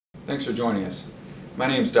Thanks for joining us. My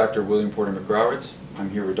name is Dr. William Porter McRoberts. I'm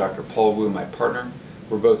here with Dr. Paul Wu, my partner.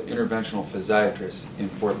 We're both interventional physiatrists in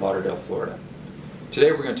Fort Lauderdale, Florida.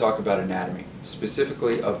 Today we're going to talk about anatomy,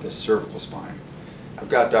 specifically of the cervical spine. I've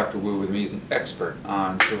got Dr. Wu with me. He's an expert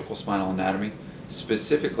on cervical spinal anatomy,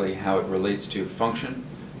 specifically how it relates to function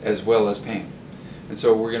as well as pain. And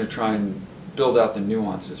so we're going to try and build out the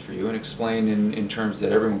nuances for you and explain in terms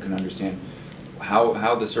that everyone can understand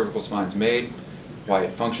how the cervical spine is made, why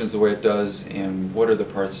it functions the way it does, and what are the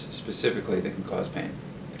parts specifically that can cause pain.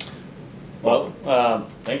 Well,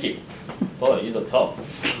 thank you. Boy, you look tall.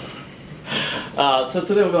 So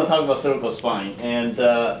today we're going to talk about cervical spine, and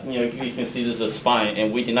you can see this is a spine,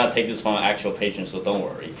 and we did not take this from an actual patient, so don't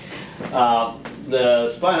worry. The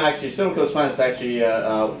spine actually, cervical spine is actually,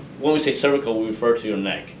 when we say cervical, we refer to your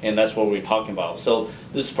neck, and that's what we're talking about. So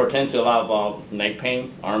this pertains to a lot about neck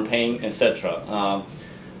pain, arm pain, etc.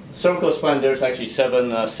 Cervical spine, there's actually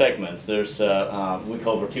 7 segments. There's we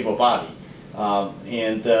call vertebral body,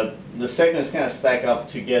 and the segments kind of stack up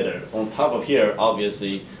together. On top of here,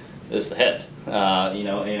 obviously, is the head.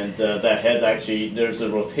 And that head actually, there's a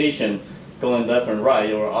rotation going left and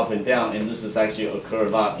right or up and down, and this is actually occur a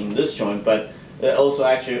lot in this joint, but it also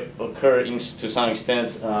actually occur to some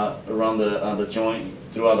extent around the joint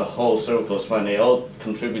throughout the whole cervical spine. They all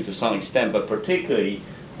contribute to some extent, but particularly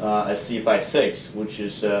at C5-6, which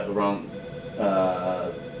is around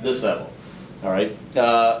this level. All right,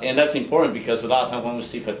 and that's important because a lot of times when we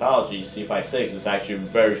see pathology, C5-6 is actually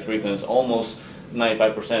very frequent. It's almost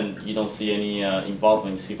 95% you don't see any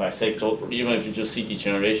involvement in C5-6, or even if you just see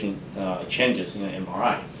degeneration changes in an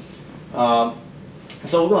MRI.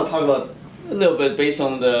 So we're going to talk about a little bit based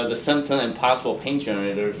on the symptom and possible pain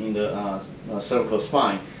generator in the cervical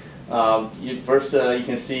spine. First, you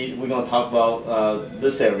can see we're going to talk about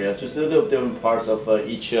this area, just a little different parts of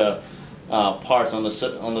each parts on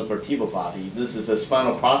the vertebral body. This is a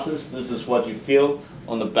spinal process. This is what you feel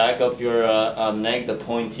on the back of your neck, the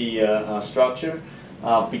pointy structure.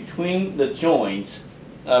 Between the joints,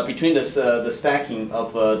 between the stacking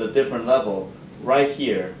of the different level, right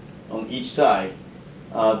here on each side,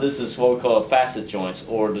 this is what we call facet joints,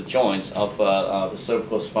 or the joints of the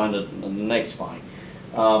cervical spine, the neck spine.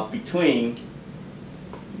 Between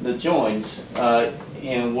the joints,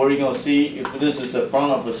 and what you're going to see, if this is the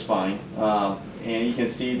front of the spine, and you can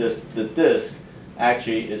see the disc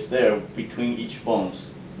actually is there between each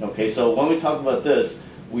bones. Okay, so when we talk about this,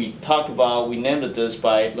 we name the disc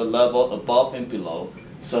by the level above and below.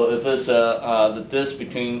 So if it's the disc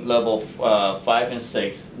between level 5 and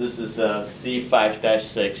 6, this is a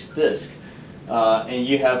C5-6 disc, and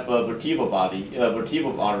you have a vertebral body,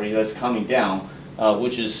 vertebral artery that's coming down,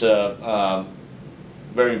 which is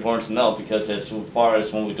very important to know, because as far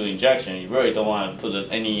as when we do injection, you really don't want to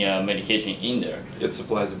put any medication in there. It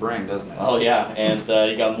supplies the brain, doesn't it? Oh yeah, and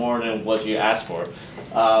you got more than what you asked for.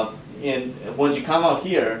 And when you come out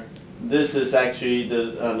here, this is actually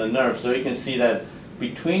the nerve. So you can see that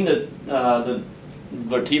between the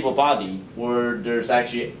vertebral body, where there's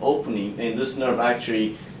actually opening, and this nerve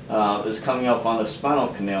actually is coming up on the spinal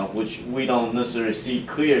canal, which we don't necessarily see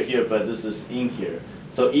clear here, but this is in here.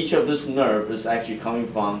 So each of this nerve is actually coming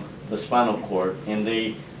from the spinal cord, and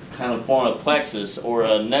they kind of form a plexus or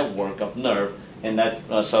a network of nerve, and that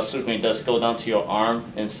subsequently does go down to your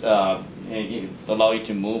arm and allow you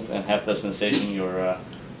to move and have the sensation in your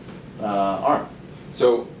arm.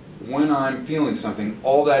 So when I'm feeling something,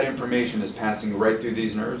 all that information is passing right through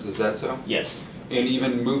these nerves, is that so? Yes. And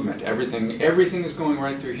even movement, everything is going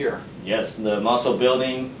right through here. Yes, the muscle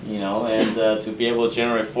building, and to be able to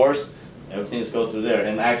generate force, everything is goes through there,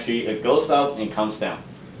 and actually it goes up and comes down.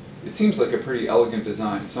 It seems like a pretty elegant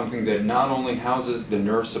design, something that not only houses the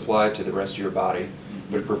nerve supply to the rest of your body,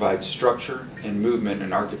 but it provides structure and movement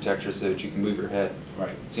and architecture so that you can move your head.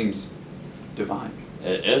 Right. It seems divine.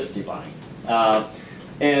 It is divine. So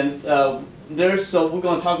we're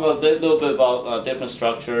going to talk about a little bit about different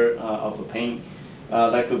structure of the pain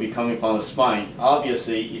that could be coming from the spine.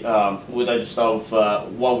 Obviously, we'd like to start with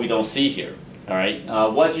what we don't see here. All right.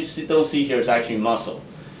 What you don't see here is actually muscle,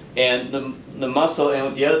 and the muscle,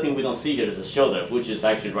 and the other thing we don't see here is the shoulder, which is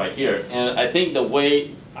actually right here. And I think the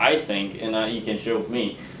way I think, and you can share with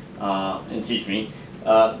me and teach me,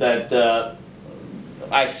 that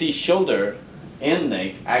I see shoulder and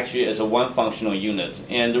neck actually as a one functional unit.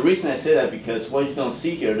 And the reason I say that, because what you don't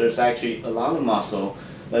see here, there's actually a lot of muscle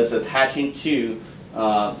that's attaching to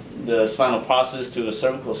the spinal process, to the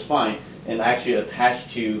cervical spine, and actually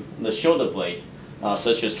attached to the shoulder blade,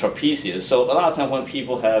 such as trapezius. So a lot of times when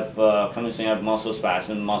people have come in saying have muscle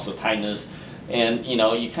spasm, muscle tightness, and you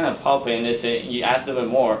kind of palpate and they say, you ask a little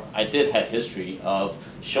bit more, I did have history of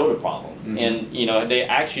shoulder problem. And you know, they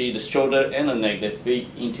actually, the shoulder and the neck, they feed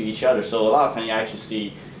into each other. So a lot of times you actually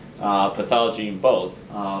see pathology in both.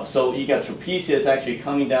 So you got trapezius actually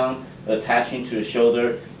coming down, attaching to the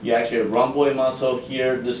shoulder. You actually have rhomboid muscle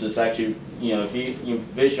here. This is actually, you know, if you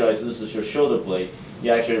visualize this is your shoulder blade,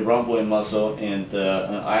 you actually have rhomboid muscle and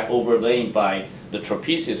overlaid by the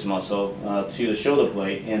trapezius muscle to the shoulder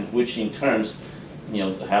blade, and which in turns, you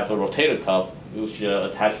know, have a rotator cuff which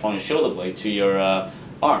attach from your shoulder blade to your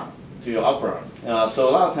arm, to your upper arm. So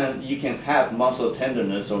a lot of times you can have muscle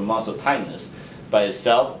tenderness or muscle tightness by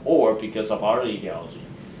itself, or because of other etiology.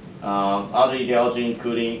 Other etiology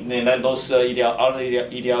including, and then those other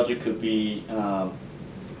etiology could be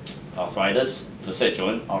arthritis, facet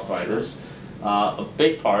joint arthritis. A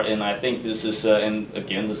big part, and I think this is, and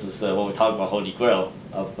again, this is what we talk about holy grail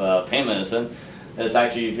of pain medicine, is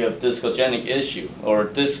actually if you have discogenic issue or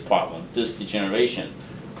disc problem, disc degeneration,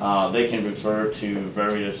 they can refer to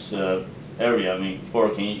various area. I mean,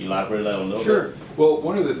 Porter, can you elaborate that a little bit? Sure. Well,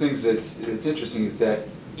 one of the things that's interesting is that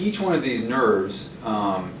each one of these nerves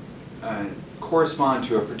correspond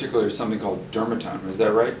to a particular something called dermatome. Is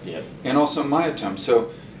that right? Yeah. And also myotome.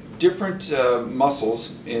 So different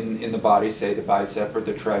muscles in the body, say the bicep or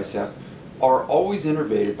the tricep, are always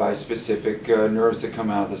innervated by specific nerves that come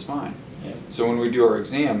out of the spine. Yeah. So when we do our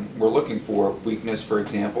exam, we're looking for weakness, for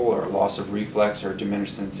example, or loss of reflex or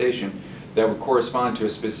diminished sensation that would correspond to a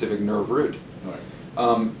specific nerve root.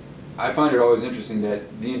 Right. I find it always interesting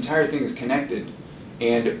that the entire thing is connected,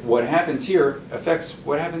 and what happens here affects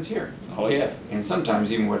what happens here. Oh yeah. And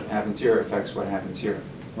sometimes even what happens here affects what happens here.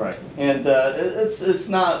 Right. And it's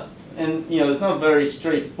not, and you know, it's not very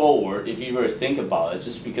straightforward if you really think about it,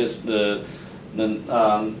 just because the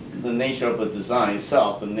nature of the design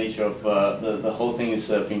itself, the nature of the whole thing is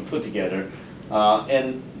being put together,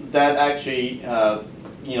 and that actually,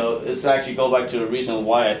 you know, it's actually go back to the reason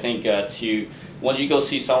why I think when you go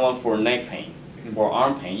see someone for neck pain or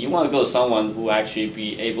arm pain, you want to go to someone who actually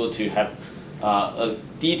be able to have a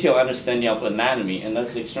detailed understanding of anatomy, and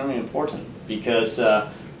that's extremely important because,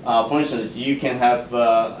 for instance, you can have,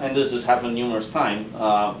 and this has happened numerous times,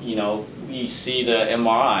 you know, you see the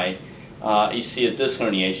MRI, you see a disc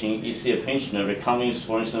herniation, you see a pinched nerve coming,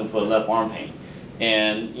 for instance, for left arm pain,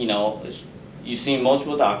 and you know, you see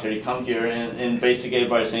multiple doctors, you come here and basically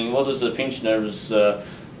everybody's saying, well, this is a pinched nerve, this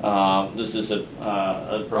is a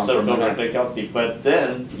cervical radiculopathy, but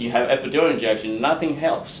then you have epidural injection, nothing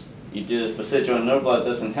helps. You do the facet joint nerve blood,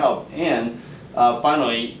 doesn't help, and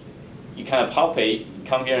finally, you kind of palpate,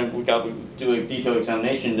 come here and we got to do a detailed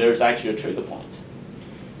examination, there's actually a trigger point.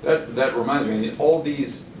 That reminds me, I mean, all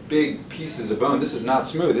these big pieces of bone, this is not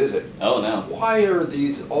smooth, is it? Oh no. Why are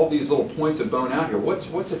all these little points of bone out here?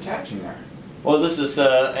 What's attaching there? Well, this is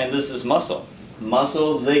and this is muscle,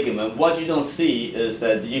 ligament. What you don't see is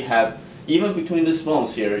that you have, even between these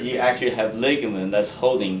bones here, you actually have ligament that's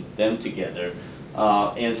holding them together.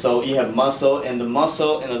 And so you have muscle, and the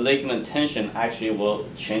muscle and the ligament tension actually will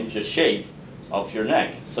change the shape of your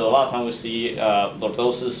neck. So a lot of times we see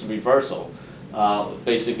lordosis reversal,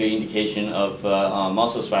 basically indication of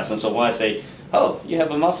muscle spasm. So when I say, oh, you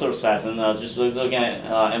have a muscle spasm, just looking at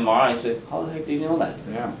MRI, I say, how the heck do you know that?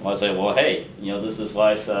 Yeah. Well, I say, well, hey, you know, this is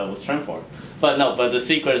what I was trained for. But no, but the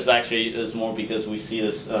secret is actually more because we see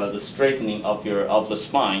this the straightening of the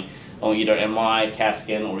spine on either MRI, CAT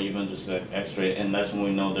scan, or even just an X-ray, and that's when we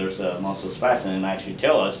know there's a muscle spasm, and actually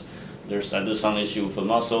tell us there's some issue with the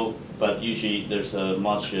muscle, but usually there's a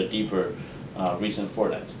much deeper reason for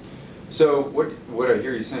that. So what I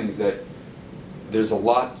hear you saying is that there's a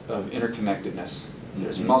lot of interconnectedness.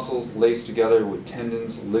 There's muscles laced together with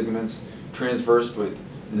tendons, ligaments, transversed with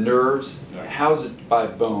nerves, right, housed by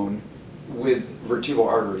bone, with vertebral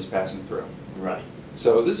arteries passing through. Right.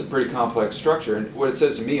 So this is a pretty complex structure, and what it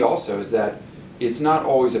says to me also is that it's not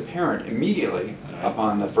always apparent immediately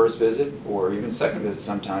upon the first visit or even second visit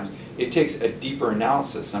sometimes. It takes a deeper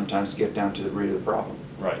analysis sometimes to get down to the root of the problem.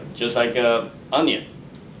 Right. Just like an onion.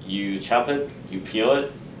 You chop it, you peel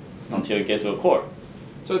it, until you get to a core.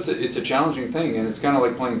 So it's a challenging thing, and it's kind of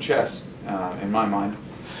like playing chess in my mind,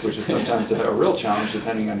 which is sometimes a real challenge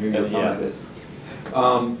depending on who your opponent is.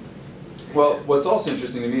 Well, what's also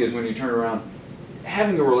interesting to me is when you turn around,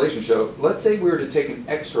 having a relationship. Let's say we were to take an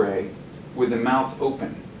X-ray with the mouth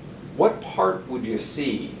open. What part would you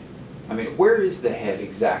see? I mean, where is the head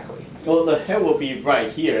exactly? Well, the head will be right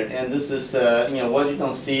here, and this is, you know, what you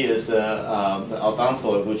don't see is the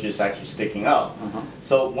odontoid, which is actually sticking out.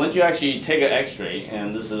 So once you actually take an X-ray,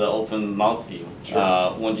 and this is an open mouth view,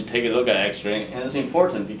 once you take a look at X-ray, and it's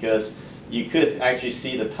important because you could actually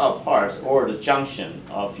see the top parts or the junction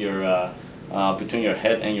of your between your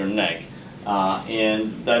head and your neck.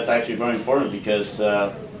 And that's actually very important because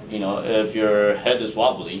you know, if your head is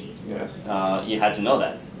wobbly, Yes. you had to know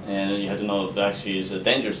that, and you had to know if actually it's a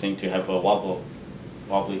dangerous thing to have a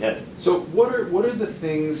wobbly head. So what are the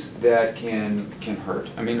things that can hurt?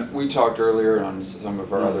 I mean, we talked earlier on some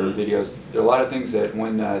of our other videos. There are a lot of things that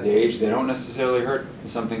when they age, they don't necessarily hurt, and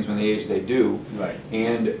some things when they age, they do. Right.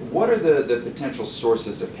 And what are the potential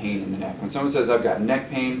sources of pain in the neck? When someone says, I've got neck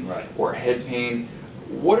pain or head pain,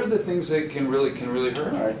 what are the things that can really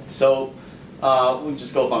hurt? All right. So we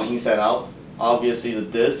just go from inside out. Obviously, the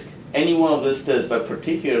disc. Any one of this disc, but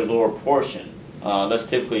particular lower portion. That's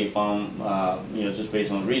typically from, you know, just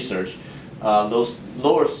based on research. Those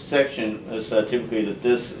lower section is typically the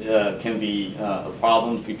disc can be a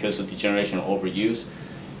problem because of degeneration or overuse.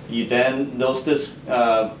 Those disc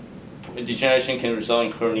degeneration can result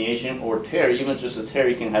in herniation or tear. Even just a tear,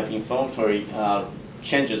 you can have inflammatory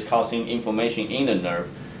changes causing inflammation in the nerve,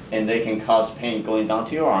 and they can cause pain going down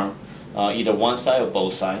to your arm, either one side or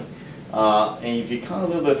both sides. And if you come a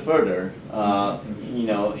little bit further, you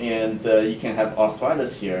know, and you can have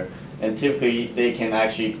arthritis here, and typically they can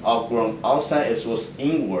actually outgrow outside as well as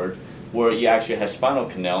inward, where you actually have spinal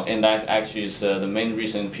canal, and that actually is the main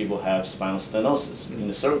reason people have spinal stenosis in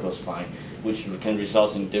the cervical spine, which can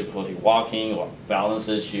result in difficulty walking or balance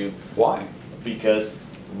issue. Why? Because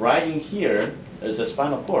right in here is a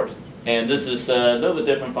spinal cord. And this is a little bit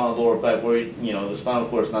different from the lower back where, you know, the spinal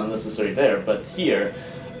cord is not necessarily there, but here,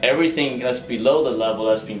 everything that's below the level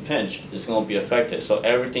that's being pinched is going to be affected. So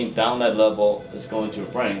everything down that level is going to your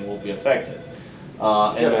brain will be affected. You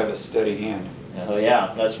gotta have a steady hand. Oh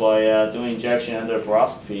yeah, that's why doing injection under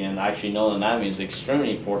fluoroscopy and actually knowing anatomy is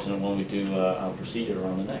extremely important when we do a procedure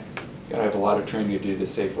around the neck. You gotta have a lot of training to do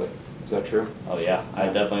this safely. Is that true? Oh yeah, I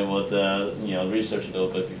definitely would you know, research a little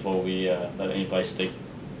bit before we let anybody stick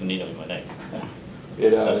the needle in my neck.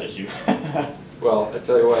 Such as you. Well, I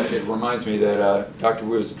tell you what, it reminds me that Dr.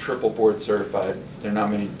 Wu is triple board certified. There are not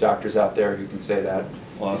many doctors out there who can say that.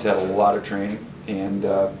 Well, he's had a lot of training, and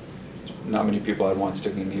not many people I'd want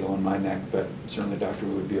sticking a needle in my neck, but certainly Dr.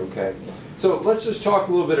 Wu would be okay. So let's just talk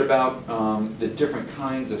a little bit about the different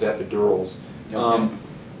kinds of epidurals.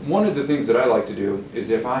 One of the things that I like to do is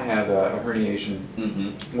if I have a herniation,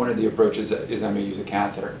 one of the approaches is I may use a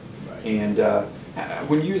catheter. Right. And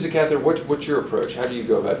when you use a catheter, what's your approach? How do you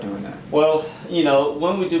go about doing that? Well, you know,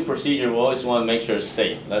 when we do procedure, we always want to make sure it's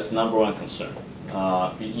safe. That's the number one concern.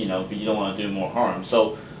 You know, but you don't want to do more harm.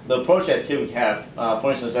 So the approach that typically have,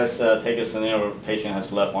 for instance, let's take a scenario where a patient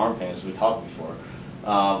has left arm pain, as we talked before.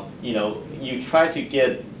 You know, you try to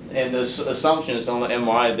get, and the assumption is on the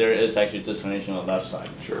MRI there is actually discrimination on the left side.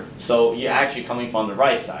 Sure. So you're actually coming from the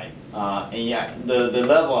right side. And yeah, the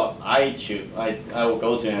level I will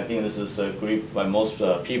go to, and I think this is agreed by most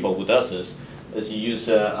people who does this, is you use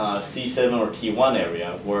C7 or T1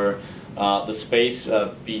 area where the space,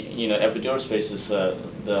 you know, epidural space is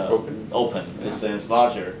open. Yeah. It's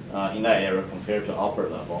larger in that area compared to upper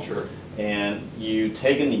level. Sure. And you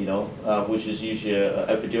take a needle, which is usually an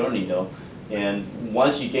epidural needle, and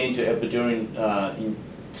once you get into epidural in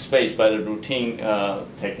space by the routine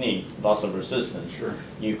technique, loss of resistance, sure,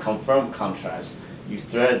 you confirm contrast. You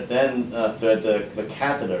thread the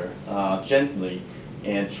catheter gently,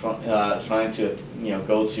 and trying to, you know,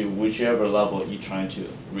 go to whichever level you're trying to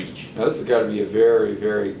reach. Now this has got to be a very,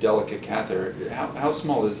 very delicate catheter. How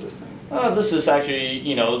small is this thing? This is actually,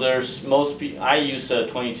 you know, there's I use a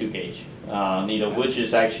 22 gauge needle, which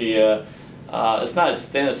is actually it's not as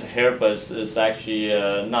thin as hair, but it's actually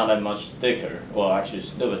not that much thicker. Well, actually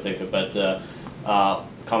it's a little bit thicker, but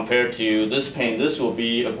compared to this pain, this will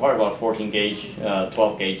be probably about 14 gauge,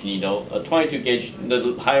 12 gauge needle. A 22 gauge,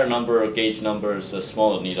 the higher number of gauge number is a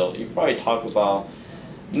smaller needle. You probably talk about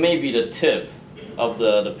maybe the tip of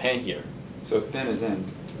the pen here. So thin as in?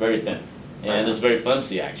 Very thin. And it's very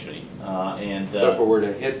flimsy actually. So if it were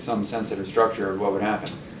to hit some sensitive structure, what would happen?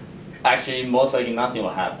 Actually, most likely nothing will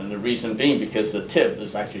happen. The reason being because the tip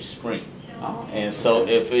is actually spring. Oh, and so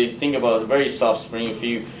if you think about a very soft spring, if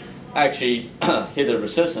you actually hit the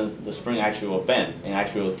resistance, the spring actually will bend and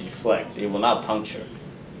actually will deflect. It will not puncture.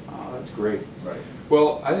 Oh, that's great. Right.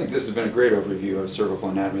 Well, I think this has been a great overview of cervical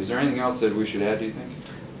anatomy. Is there anything else that we should add, do you think?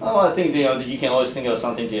 Oh, I think, you know, you can always think of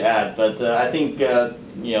something to add, but I think,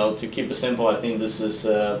 you know, to keep it simple, I think this is,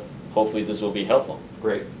 hopefully this will be helpful.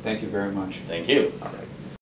 Great. Thank you very much. Thank you. All right.